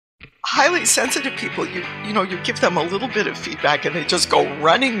highly sensitive people, you give them a little bit of feedback and they just go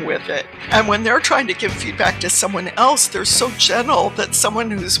running with it. And when they're trying to give feedback to someone else, they're so gentle that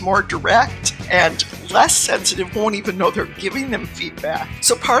someone who's more direct and less sensitive won't even know they're giving them feedback.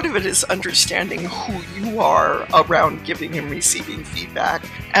 So part of it is understanding who you are around giving and receiving feedback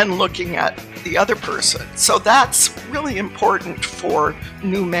and looking at the other person. So that's really important for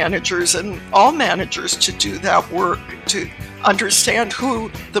new managers and all managers to do that work, to understand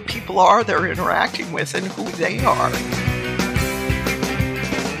who the people are they're interacting with and who they are.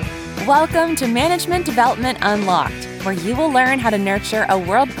 Welcome to Management Development Unlocked, where you will learn how to nurture a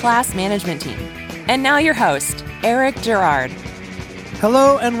world-class management team. And now your host, Eric Gerard.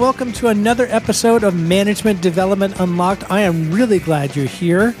 Hello and welcome to another episode of Management Development Unlocked. I am really glad you're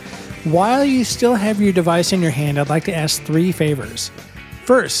here. While you still have your device in your hand, I'd like to ask three favors.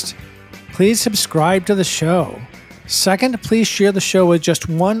 First, please subscribe to the show. Second, please share the show with just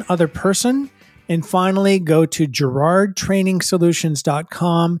one other person. And finally, go to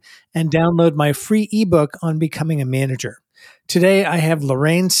gerardtrainingsolutions.com and download my free ebook on becoming a manager. Today, I have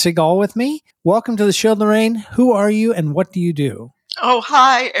Lorraine Segal with me. Welcome to the show, Lorraine. Who are you and what do you do? Oh,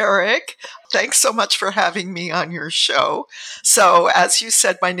 hi, Eric. Thanks so much for having me on your show. So, as you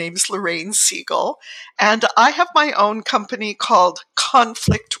said, my name's Lorraine Segal, and I have my own company called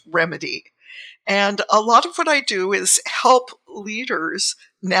Conflict Remedy. And a lot of what I do is help leaders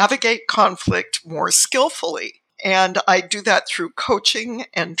navigate conflict more skillfully. And I do that through coaching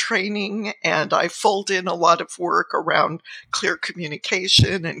and training, and I fold in a lot of work around clear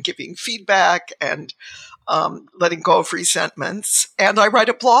communication and giving feedback and letting go of resentments. And I write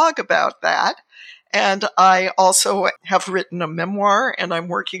a blog about that. And I also have written a memoir, and I'm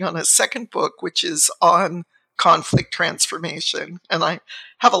working on a second book, which is on conflict transformation. And I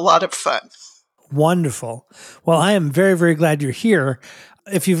have a lot of fun. Wonderful. Well, I am very, very glad you're here.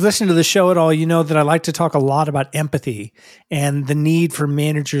 If you've listened to the show at all, you know that I like to talk a lot about empathy and the need for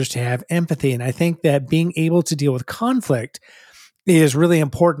managers to have empathy. And I think that being able to deal with conflict is really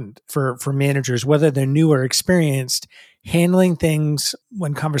important for managers, whether they're new or experienced, handling things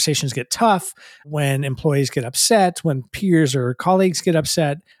when conversations get tough, when employees get upset, when peers or colleagues get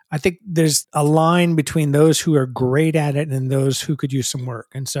upset. I think there's a line between those who are great at it and those who could use some work.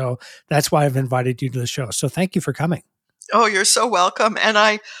 And so that's why I've invited you to the show. So thank you for coming. Oh, you're so welcome. And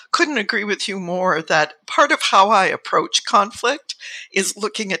I couldn't agree with you more that part of how I approach conflict is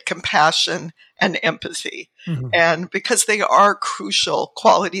looking at compassion and empathy. Mm-hmm. And because they are crucial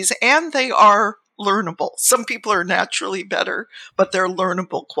qualities and they are learnable. Some people are naturally better, but they're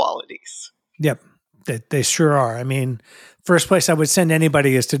learnable qualities. Yep, they sure are. I mean, first place I would send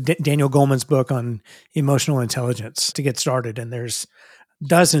anybody is to Daniel Goleman's book on emotional intelligence to get started. And there's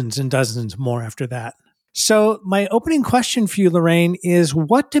dozens and dozens more after that. So my opening question for you, Lorraine, is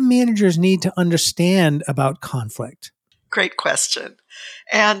what do managers need to understand about conflict? Great question.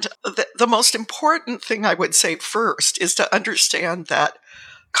 And the most important thing I would say first is to understand that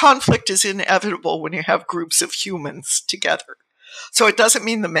conflict is inevitable when you have groups of humans together. So it doesn't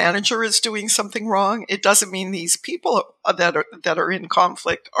mean the manager is doing something wrong. It doesn't mean these people that are in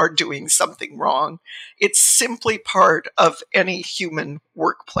conflict are doing something wrong. It's simply part of any human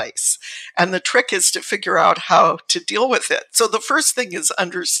workplace. And the trick is to figure out how to deal with it. So the first thing is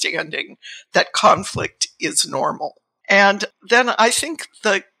understanding that conflict is normal. And then I think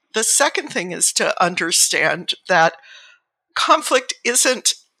the second thing is to understand that conflict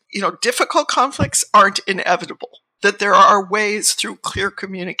isn't, difficult conflicts aren't inevitable. That there are ways through clear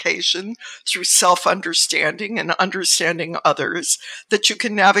communication, through self-understanding and understanding others, that you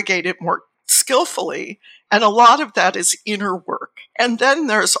can navigate it more skillfully. And a lot of that is inner work. And then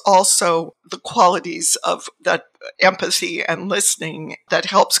there's also the qualities of that empathy and listening that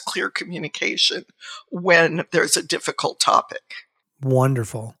helps clear communication when there's a difficult topic.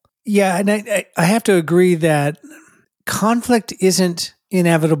 Wonderful. Yeah, and I have to agree that conflict isn't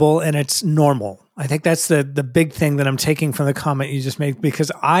inevitable and it's normal. I think that's the big thing that I'm taking from the comment you just made,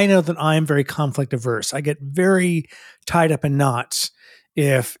 because I know that I'm very conflict averse. I get very tied up in knots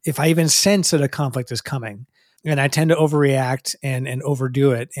if I even sense that a conflict is coming. And I tend to overreact and overdo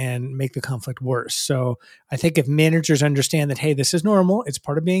it and make the conflict worse. So I think if managers understand that, hey, this is normal, it's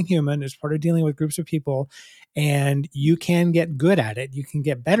part of being human, it's part of dealing with groups of people, and you can get good at it, you can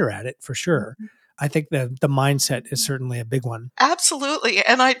get better at it for sure. I think the mindset is certainly a big one. Absolutely.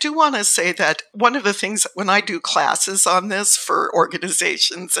 And I do want to say that one of the things when I do classes on this for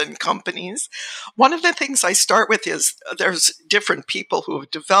organizations and companies, one of the things I start with is there's different people who have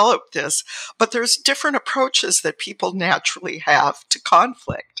developed this, but there's different approaches that people naturally have to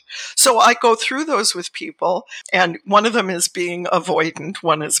conflict. So I go through those with people, and one of them is being avoidant,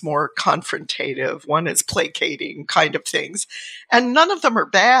 one is more confrontative, one is placating kind of things. And none of them are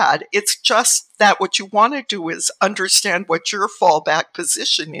bad. It's just that what you want to do is understand what your fallback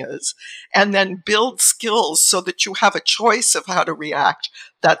position is and then build skills so that you have a choice of how to react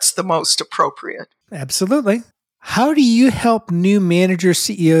that's the most appropriate. Absolutely. How do you help new managers,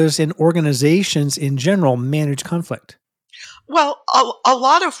 CEOs, and organizations in general manage conflict? Well, a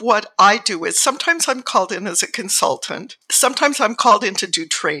lot of what I do is sometimes I'm called in as a consultant. Sometimes I'm called in to do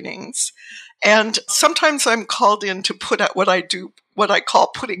trainings. And sometimes I'm called in to put out what I call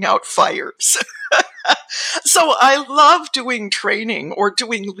putting out fires. So I love doing training or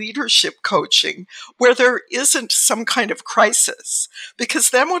doing leadership coaching where there isn't some kind of crisis, because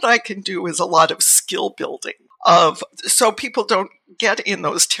then what I can do is a lot of skill building so people don't get in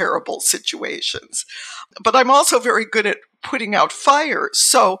those terrible situations. But I'm also very good at putting out fires.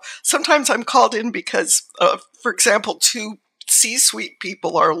 So sometimes I'm called in because, for example, two C-suite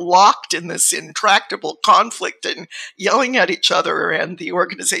people are locked in this intractable conflict and yelling at each other, and the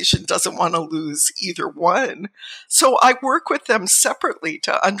organization doesn't want to lose either one. So I work with them separately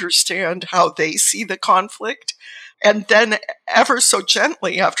to understand how they see the conflict. And then ever so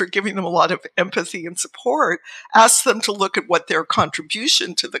gently, after giving them a lot of empathy and support, ask them to look at what their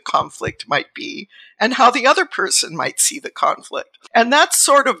contribution to the conflict might be and how the other person might see the conflict. And that's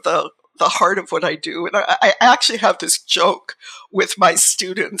sort of the heart of what I do. And I actually have this joke with my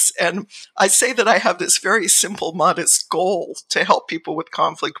students, and I say that I have this very simple, modest goal to help people with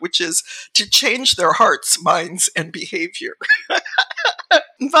conflict, which is to change their hearts, minds, and behavior.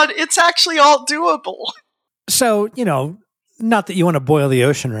 But it's actually all doable. So, not that you want to boil the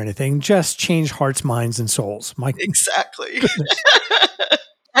ocean or anything, just change hearts, minds, and souls. Exactly.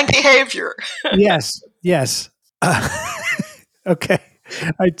 And behavior. Yes. Okay.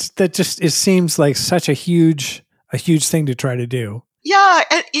 It seems like such a huge thing to try to do. Yeah,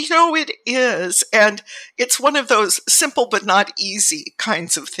 and it is. And it's one of those simple but not easy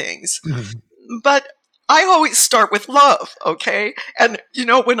kinds of things. Mm-hmm. But I always start with love, okay? And,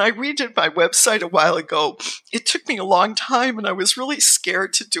 when I redid my website a while ago, it took me a long time and I was really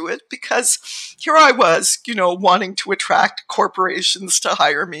scared to do it because here I was, wanting to attract corporations to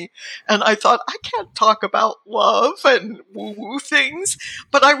hire me. And I thought, I can't talk about love and woo-woo things.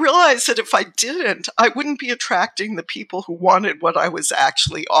 But I realized that if I didn't, I wouldn't be attracting the people who wanted what I was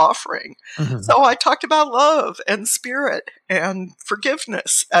actually offering. Mm-hmm. So I talked about love and spirit and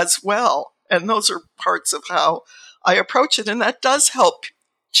forgiveness as well. And those are parts of how I approach it. And that does help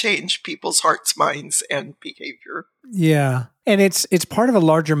change people's hearts, minds, and behavior. Yeah. And it's part of a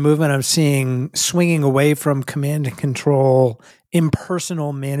larger movement I'm seeing swinging away from command and control,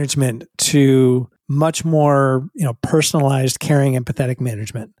 impersonal management to much more, personalized, caring, empathetic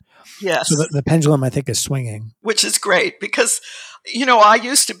management. Yes. So the pendulum, I think, is swinging. Which is great because, I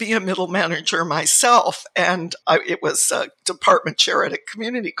used to be a middle manager myself, and it was a department chair at a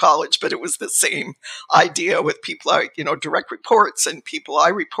community college, but it was the same idea with people, direct reports and people I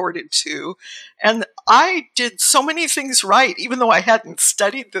reported to. And I did so many things right, even though I hadn't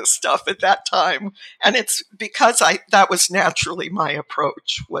studied this stuff at that time. And it's because that was naturally my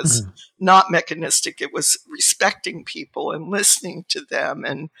approach, was not mechanistic. It was respecting people and listening to them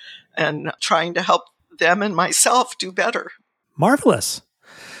and trying to help them and myself do better. Marvelous.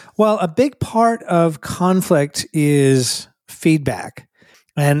 Well, a big part of conflict is feedback.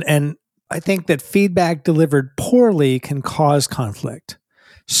 And I think that feedback delivered poorly can cause conflict.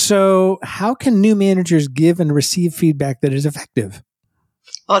 So how can new managers give and receive feedback that is effective?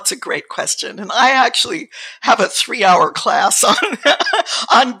 Well, that's a great question. And I actually have a 3-hour class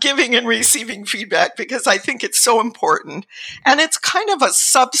on giving and receiving feedback because I think it's so important. And it's kind of a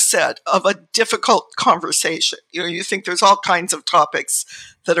subset of a difficult conversation. You think there's all kinds of topics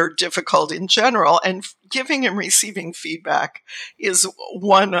that are difficult in general, and giving and receiving feedback is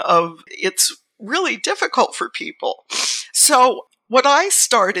one of it's really difficult for people. So what I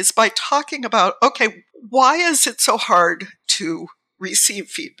start is by talking about, okay, why is it so hard to receive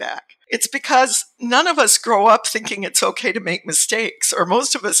feedback? It's because none of us grow up thinking it's okay to make mistakes, or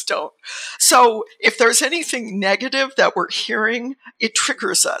most of us don't. So if there's anything negative that we're hearing, it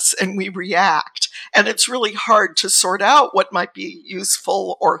triggers us and we react. And it's really hard to sort out what might be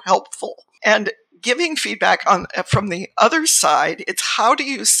useful or helpful. And giving feedback from the other side, it's how do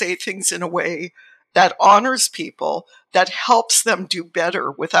you say things in a way that honors people, that helps them do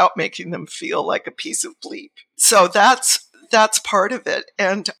better without making them feel like a piece of bleep. So that's part of it.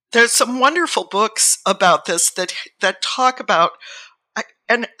 And there's some wonderful books about this that talk about,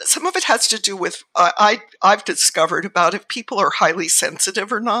 And some of it has to do with, I've discovered about if people are highly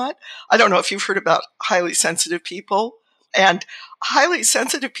sensitive or not. I don't know if you've heard about highly sensitive people. And highly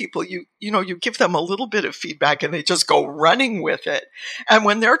sensitive people, you give them a little bit of feedback and they just go running with it. And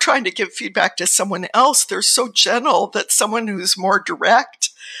when they're trying to give feedback to someone else, they're so gentle that someone who's more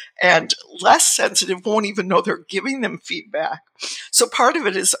direct and less sensitive won't even know they're giving them feedback. So part of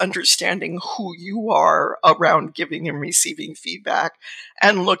it is understanding who you are around giving and receiving feedback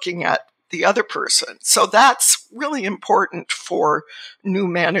and looking at the other person. So that's really important for new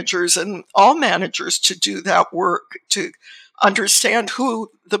managers and all managers to do that work, to understand who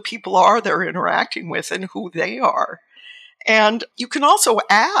the people are they're interacting with and who they are. And you can also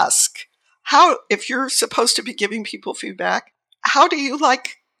ask if you're supposed to be giving people feedback, how do you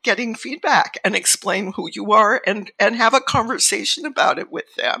like getting feedback, and explain who you are and have a conversation about it with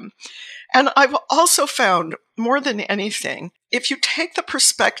them. And I've also found, more than anything, if you take the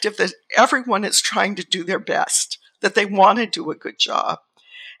perspective that everyone is trying to do their best, that they want to do a good job,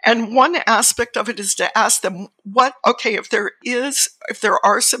 and one aspect of it is to ask them if there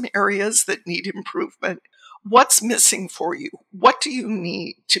are some areas that need improvement, what's missing for you? What do you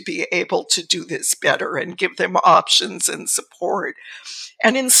need to be able to do this better, and give them options and support?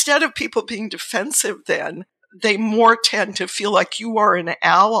 And instead of people being defensive, then they more tend to feel like you are an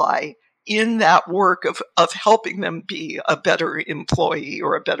ally in that work of helping them be a better employee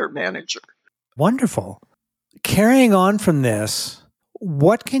or a better manager. Wonderful. Carrying on from this,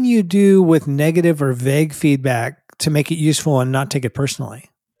 what can you do with negative or vague feedback to make it useful and not take it personally?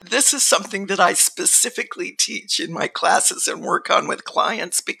 This is something that I specifically teach in my classes and work on with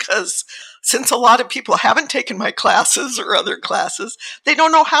clients, because since a lot of people haven't taken my classes or other classes, they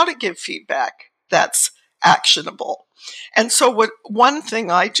don't know how to give feedback that's actionable. And so one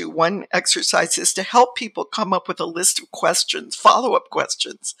thing I do, one exercise, is to help people come up with a list of questions, follow-up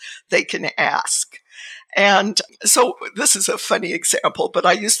questions they can ask. And so this is a funny example, but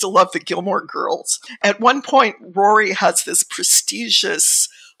I used to love the Gilmore Girls. At one point, Rory has this prestigious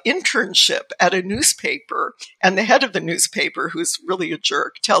internship at a newspaper, and the head of the newspaper, who's really a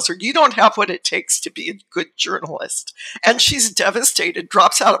jerk, tells her, "You don't have what it takes to be a good journalist." And she's devastated,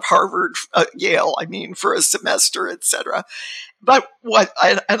 drops out of Yale, for a semester, etc. But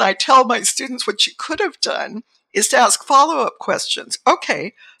I tell my students, what you could have done is to ask follow-up questions.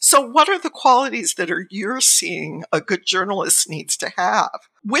 Okay, so what are the qualities that you're seeing a good journalist needs to have?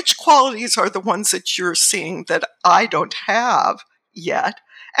 Which qualities are the ones that you're seeing that I don't have yet?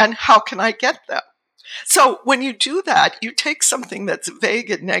 And how can I get them? So when you do that, you take something that's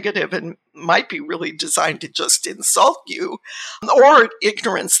vague and negative and might be really designed to just insult you, or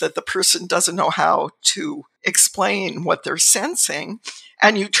ignorance that the person doesn't know how to explain what they're sensing,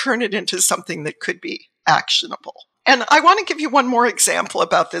 and you turn it into something that could be actionable. And I want to give you one more example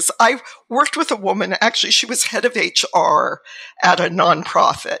about this. I worked with a woman, actually, she was head of HR at a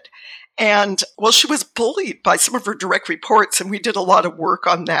nonprofit. And, she was bullied by some of her direct reports, and we did a lot of work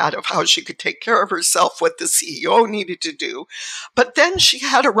on that, of how she could take care of herself, what the CEO needed to do. But then she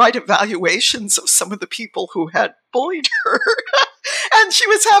had to write evaluations of some of the people who had bullied her, and she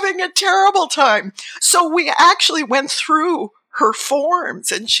was having a terrible time. So we actually went through her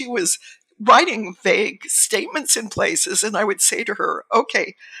forms, and she was writing vague statements in places, and I would say to her,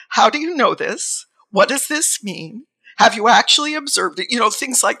 "Okay, how do you know this? What does this mean? Have you actually observed it?"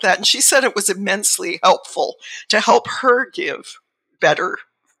 Things like that. And she said it was immensely helpful to help her give better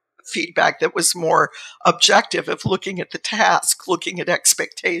feedback that was more objective, of looking at the task, looking at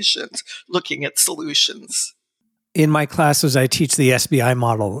expectations, looking at solutions. In my classes, I teach the SBI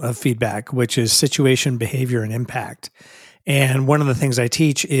model of feedback, which is situation, behavior, and impact. And one of the things I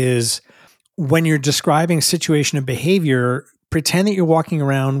teach is, when you're describing situation and behavior, pretend that you're walking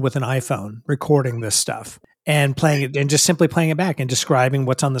around with an iPhone recording this stuff and playing it, and just simply playing it back and describing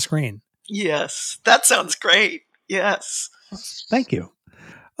what's on the screen. Yes, that sounds great. Yes. Thank you.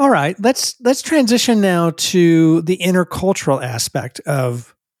 All right, let's transition now to the intercultural aspect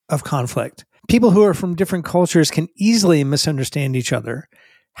of conflict. People who are from different cultures can easily misunderstand each other.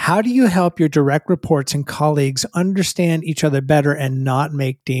 How do you help your direct reports and colleagues understand each other better and not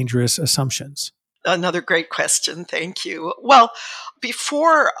make dangerous assumptions? Another great question. Thank you. Well,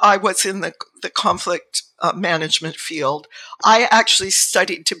 before I was in the conflict management field, I actually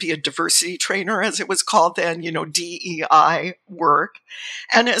studied to be a diversity trainer, as it was called then, DEI work.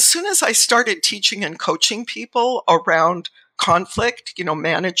 And as soon as I started teaching and coaching people around conflict,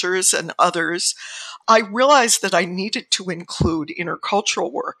 managers and others, I realized that I needed to include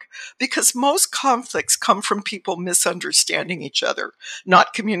intercultural work because most conflicts come from people misunderstanding each other,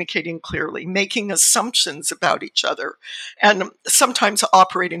 not communicating clearly, making assumptions about each other, and sometimes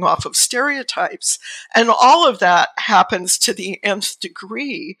operating off of stereotypes. And all of that happens to the nth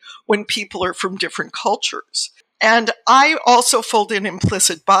degree when people are from different cultures. And I also fold in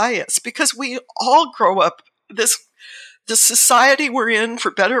implicit bias because we all grow up the society we're in,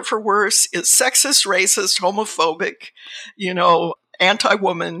 for better or for worse, is sexist, racist, homophobic,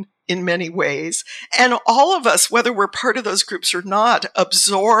 anti-woman in many ways. And all of us, whether we're part of those groups or not,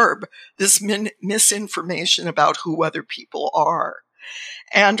 absorb this misinformation about who other people are.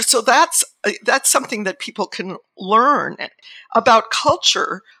 And so that's something that people can learn about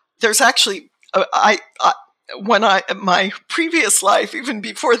culture. There's actually, my previous life, even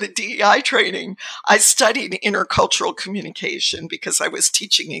before the DEI training, I studied intercultural communication because I was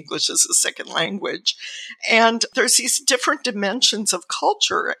teaching English as a second language. And there's these different dimensions of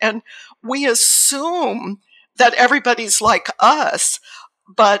culture, and we assume that everybody's like us,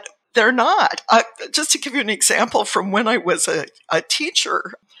 but they're not. Just to give you an example from when I was a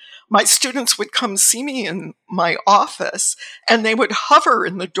teacher, my students would come see me in my office, and they would hover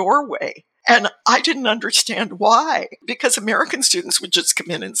in the doorway. And I didn't understand why, because American students would just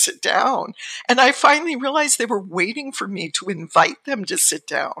come in and sit down. And I finally realized they were waiting for me to invite them to sit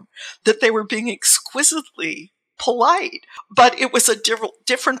down, that they were being exquisitely polite. But it was a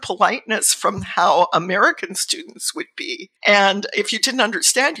different politeness from how American students would be. And if you didn't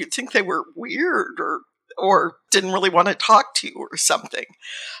understand, you'd think they were weird or didn't really want to talk to you or something.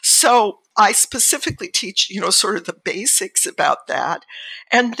 So I specifically teach, sort of the basics about that.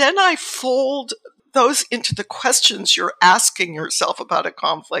 And then I fold those into the questions you're asking yourself about a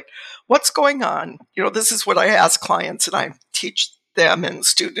conflict. What's going on? This is what I ask clients, and I teach them and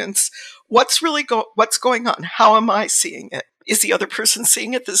students. What's going on? How am I seeing it? Is the other person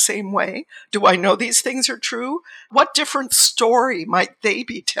seeing it the same way? Do I know these things are true? What different story might they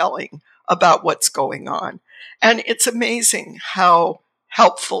be telling about what's going on? And it's amazing how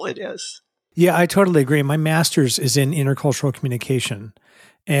helpful it is. Yeah, I totally agree. My master's is in intercultural communication.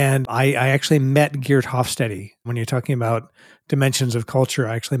 And I actually met Geert Hofstede. When you're talking about dimensions of culture,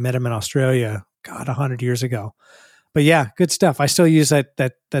 I actually met him in Australia, 100 years ago. But yeah, good stuff. I still use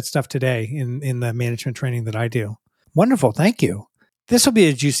that stuff today in the management training that I do. Wonderful. Thank you. This will be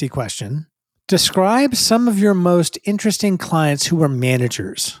a juicy question. Describe some of your most interesting clients who were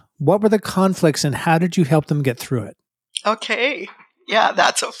managers. What were the conflicts and how did you help them get through it? Okay. Yeah,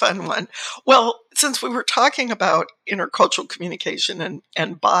 that's a fun one. Well, since we were talking about intercultural communication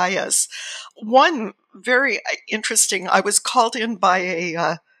and bias, one very interesting, I was called in by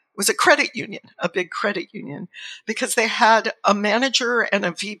it was a credit union, a big credit union, because they had a manager and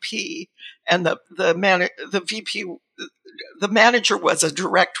a VP, and the VP, the manager was a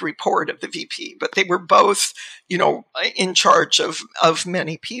direct report of the VP, but they were both, in charge of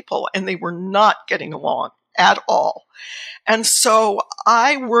many people, and they were not getting along at all. And so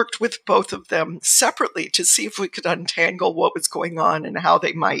I worked with both of them separately to see if we could untangle what was going on and how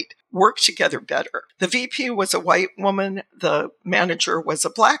they might work together better. The VP was a white woman. The manager was a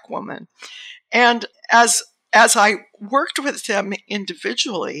black woman. And as I worked with them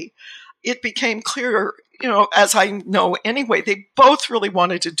individually, it became clear, as I know anyway, they both really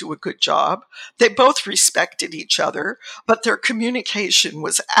wanted to do a good job. They both respected each other, but their communication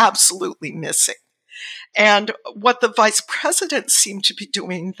was absolutely missing. And what the vice president seemed to be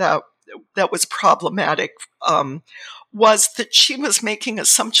doing that was problematic was that she was making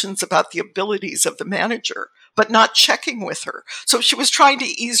assumptions about the abilities of the manager, but not checking with her. So she was trying to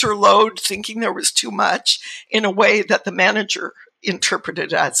ease her load, thinking there was too much, in a way that the manager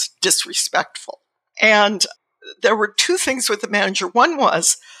interpreted as disrespectful. And there were two things with the manager. One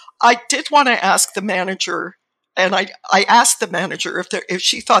was, I did want to ask the manager, and I asked the manager if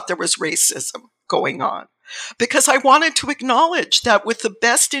she thought there was racism going on, because I wanted to acknowledge that with the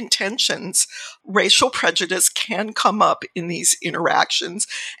best intentions, racial prejudice can come up in these interactions.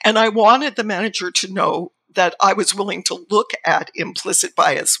 And I wanted the manager to know that I was willing to look at implicit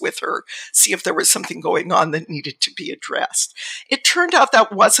bias with her, see if there was something going on that needed to be addressed. It turned out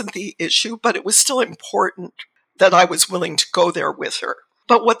that wasn't the issue, but it was still important that I was willing to go there with her.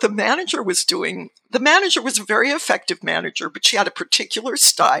 But what the manager was doing, the manager was a very effective manager, but she had a particular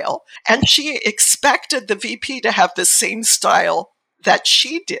style, and she expected the VP to have the same style that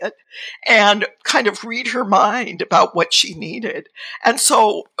she did and kind of read her mind about what she needed. And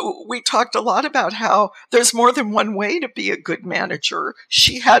so we talked a lot about how there's more than one way to be a good manager.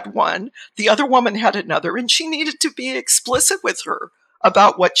 She had one, the other woman had another, and she needed to be explicit with her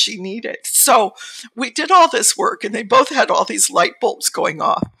about what she needed. So we did all this work, and they both had all these light bulbs going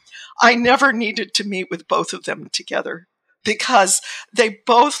off. I never needed to meet with both of them together because they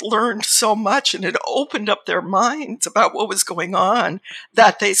both learned so much, and it opened up their minds about what was going on,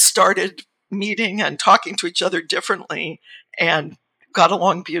 that they started meeting and talking to each other differently and got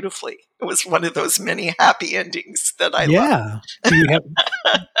along beautifully. It was one of those many happy endings that I love.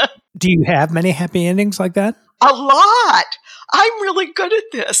 Do you have many happy endings like that? A lot. I'm really good at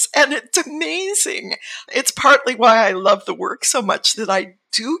this, and it's amazing. It's partly why I love the work so much, that I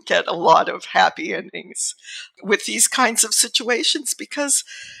do get a lot of happy endings with these kinds of situations, because,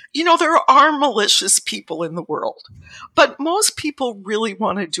 there are malicious people in the world, but most people really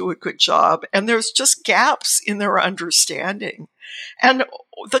want to do a good job, and there's just gaps in their understanding. And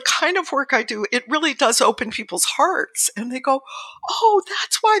the kind of work I do, it really does open people's hearts, and they go, oh,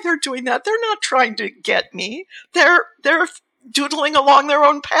 that's why they're doing that. They're not trying to get me. They're doodling along their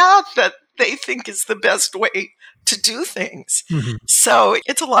own path that they think is the best way to do things. Mm-hmm. So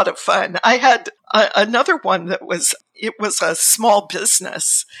it's a lot of fun. I had another one that was a small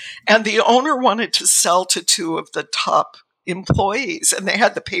business, and the owner wanted to sell to two of the top employees, and they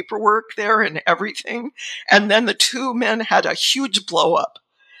had the paperwork there and everything. And then the two men had a huge blow up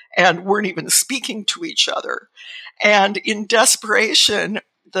and weren't even speaking to each other. And in desperation,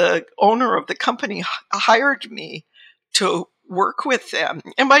 the owner of the company hired me to work with them.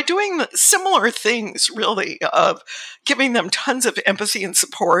 And by doing similar things, really, of giving them tons of empathy and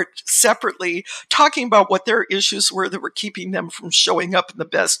support separately, talking about what their issues were that were keeping them from showing up in the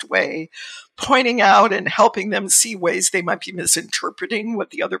best way, pointing out and helping them see ways they might be misinterpreting what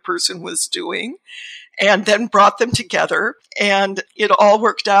the other person was doing, and then brought them together. And it all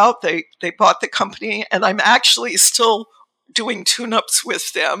worked out. They bought the company, and I'm actually still doing tune-ups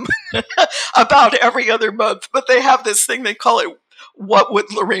with them about every other month. But they have this thing, they call it, what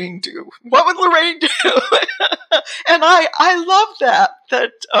would Lorraine do? What would Lorraine do? And I love that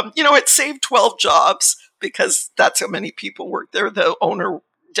it saved 12 jobs, because that's how many people work there. The owner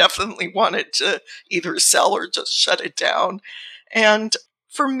definitely wanted to either sell or just shut it down. And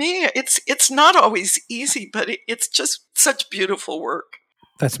for me, it's not always easy, but it's just such beautiful work.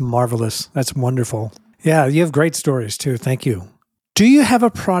 That's marvelous. That's wonderful. Yeah, you have great stories too. Thank you. Do you have a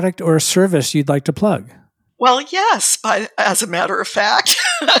product or a service you'd like to plug? Well, yes, as a matter of fact.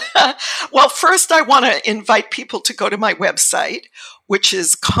 Well, first I want to invite people to go to my website, which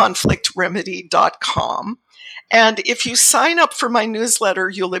is conflictremedy.com. And if you sign up for my newsletter,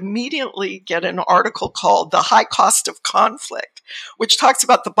 you'll immediately get an article called The High Cost of Conflict, which talks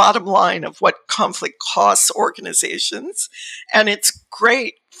about the bottom line of what conflict costs organizations. And it's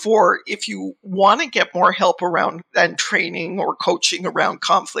great for if you want to get more help around and training or coaching around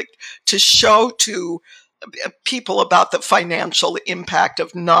conflict, to show to people about the financial impact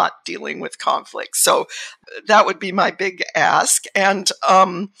of not dealing with conflict. So that would be my big ask. And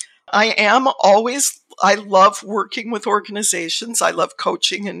I love working with organizations. I love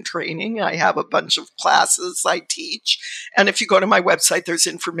coaching and training. I have a bunch of classes I teach. And if you go to my website, there's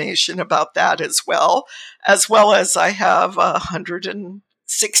information about that as well as I have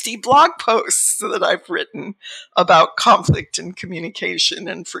 160 blog posts that I've written about conflict and communication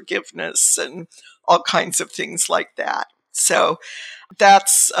and forgiveness and all kinds of things like that. So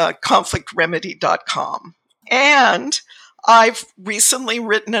that's conflictremedy.com. And I've recently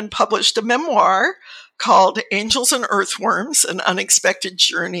written and published a memoir called Angels and Earthworms, An Unexpected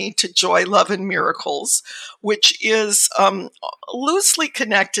Journey to Joy, Love, and Miracles, which is loosely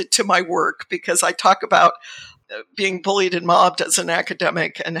connected to my work, because I talk about being bullied and mobbed as an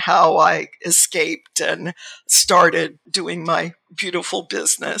academic and how I escaped and started doing my beautiful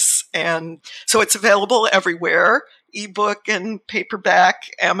business. And so it's available everywhere. Ebook and paperback,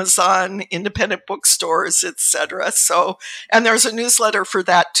 Amazon, independent bookstores, etc. So, and there's a newsletter for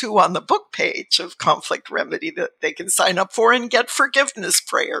that too on the book page of Conflict Remedy that they can sign up for and get forgiveness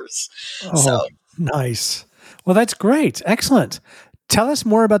prayers. Oh, nice. Well, that's great. Excellent. Tell us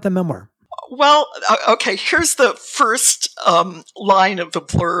more about the memoir. Well, okay, here's the first line of the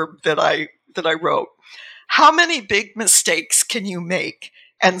blurb that I wrote. How many big mistakes can you make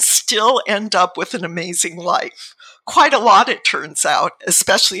and still end up with an amazing life? Quite a lot, it turns out,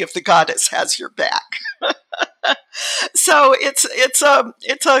 especially if the goddess has your back. So it's a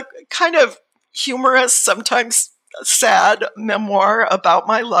kind of humorous, sometimes sad memoir about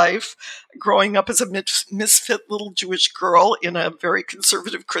my life growing up as a misfit little Jewish girl in a very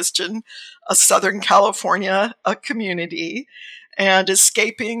conservative Christian, Southern California community, and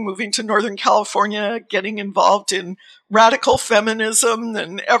escaping, moving to Northern California, getting involved in radical feminism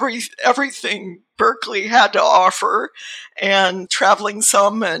and everything Berkeley had to offer, and traveling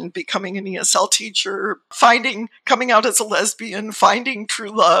some and becoming an ESL teacher, coming out as a lesbian, finding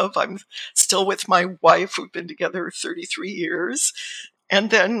true love. I'm still with my wife. We've been together 33 years. And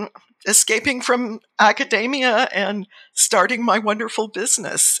then escaping from academia and starting my wonderful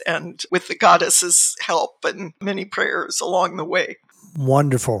business, and with the goddess's help and many prayers along the way.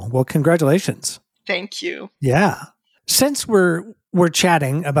 Wonderful. Well, congratulations. Thank you. Yeah. Since we're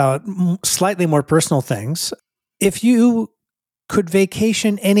chatting about slightly more personal things, if you could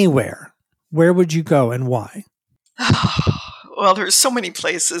vacation anywhere, where would you go and why? Well, there's so many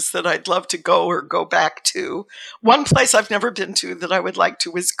places that I'd love to go or go back to. One place I've never been to that I would like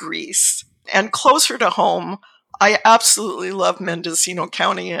to is Greece. And closer to home, I absolutely love Mendocino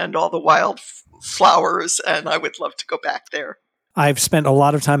County and all the wildflowers, and I would love to go back there. I've spent a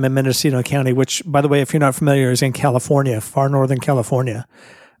lot of time in Mendocino County, which, by the way, if you're not familiar, is in California, far northern California.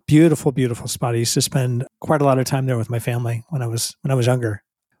 Beautiful, beautiful spot. I used to spend quite a lot of time there with my family when I was younger.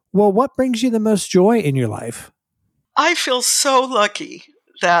 Well, what brings you the most joy in your life? I feel so lucky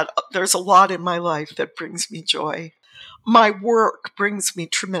that there's a lot in my life that brings me joy. My work brings me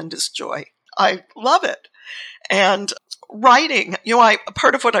tremendous joy. I love it. And writing,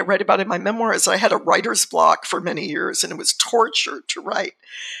 part of what I write about in my memoir is I had a writer's block for many years, and it was torture to write.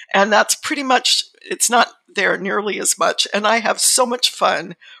 And that's pretty much, it's not there nearly as much. And I have so much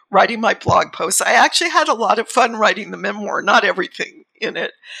fun writing my blog posts. I actually had a lot of fun writing the memoir, not everything in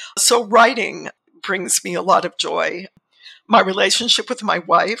it. So writing brings me a lot of joy. My relationship with my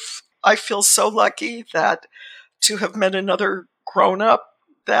wife, I feel so lucky that to have met another grown-up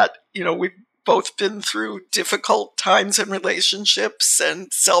that, we've both been through difficult times in relationships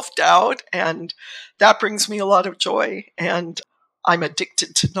and self-doubt, and that brings me a lot of joy. And I'm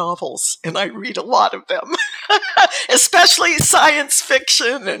addicted to novels, and I read a lot of them, especially science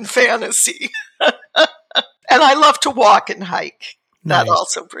fiction and fantasy. And I love to walk and hike. That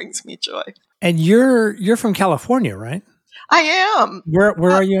also brings me joy. And you're from California, right? I am.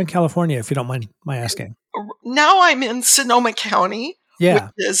 Where are you in California, if you don't mind my asking? Now I'm in Sonoma County, which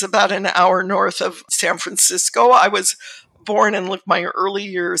is about an hour north of San Francisco. I was born and lived my early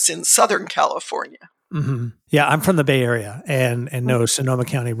years in Southern California. Mm-hmm. Yeah, I'm from the Bay Area and know Sonoma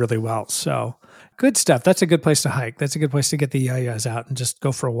County really well. So good stuff. That's a good place to hike. That's a good place to get the yayas out and just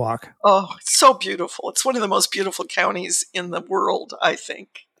go for a walk. Oh, it's so beautiful. It's one of the most beautiful counties in the world, I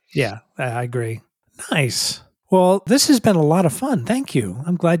think. Yeah, I agree. Nice. Well, this has been a lot of fun. Thank you.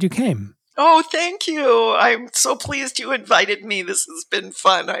 I'm glad you came. Oh, thank you. I'm so pleased you invited me. This has been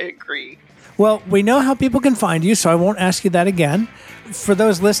fun. I agree. Well, we know how people can find you, so I won't ask you that again. For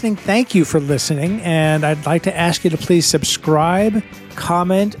those listening, thank you for listening. And I'd like to ask you to please subscribe,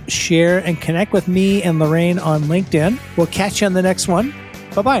 comment, share, and connect with me and Lorraine on LinkedIn. We'll catch you on the next one.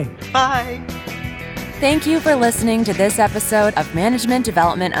 Bye-bye. Bye. Thank you for listening to this episode of Management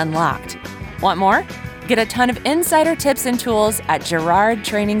Development Unlocked. Want more? Get a ton of insider tips and tools at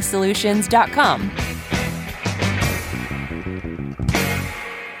GerardTrainingsolutions.com.